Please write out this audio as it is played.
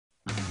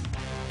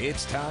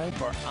It's time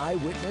for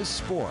Eyewitness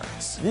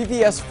Sports.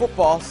 VVS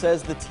football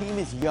says the team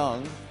is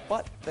young,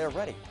 but they're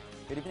ready.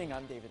 Good evening,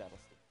 I'm David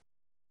Edelstein.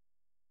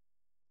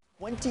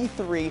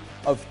 23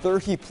 of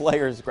 30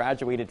 players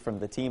graduated from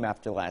the team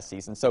after last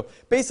season, so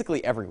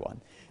basically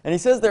everyone. And he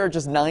says there are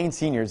just 9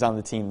 seniors on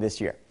the team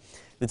this year.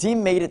 The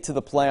team made it to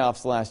the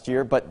playoffs last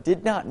year, but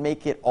did not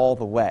make it all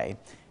the way.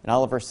 And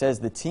Oliver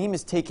says the team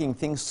is taking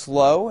things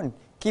slow and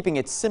keeping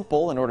it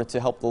simple in order to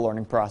help the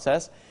learning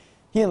process.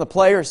 He and the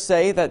players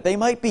say that they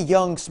might be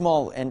young,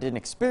 small, and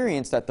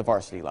inexperienced at the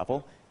varsity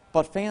level,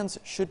 but fans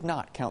should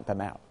not count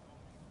them out.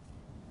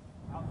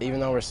 Even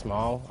though we're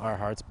small, our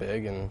heart's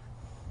big, and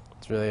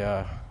it's really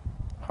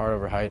heart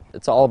over height.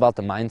 It's all about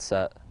the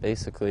mindset,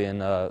 basically,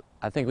 and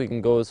I think we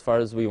can go as far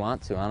as we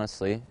want to,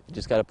 honestly. You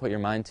just got to put your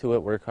mind to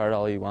it, work hard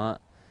all you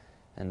want,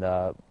 and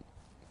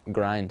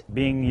grind.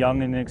 Being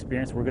young and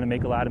inexperienced, we're going to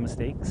make a lot of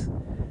mistakes.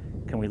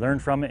 Can we learn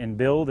from it and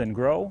build and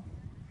grow?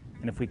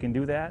 And if we can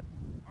do that,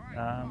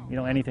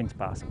 anything's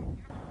possible.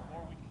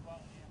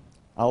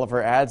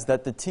 Oliver adds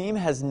that the team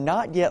has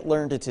not yet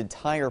learned its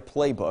entire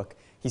playbook.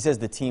 He says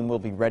the team will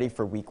be ready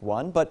for week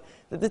 1, but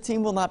that the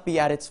team will not be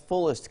at its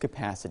fullest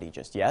capacity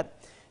just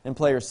yet. And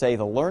players say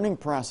the learning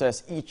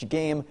process each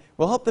game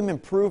will help them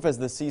improve as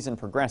the season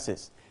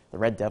progresses. The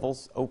Red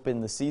Devils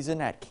open the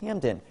season at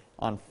Camden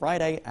on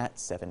Friday at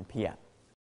 7 p.m.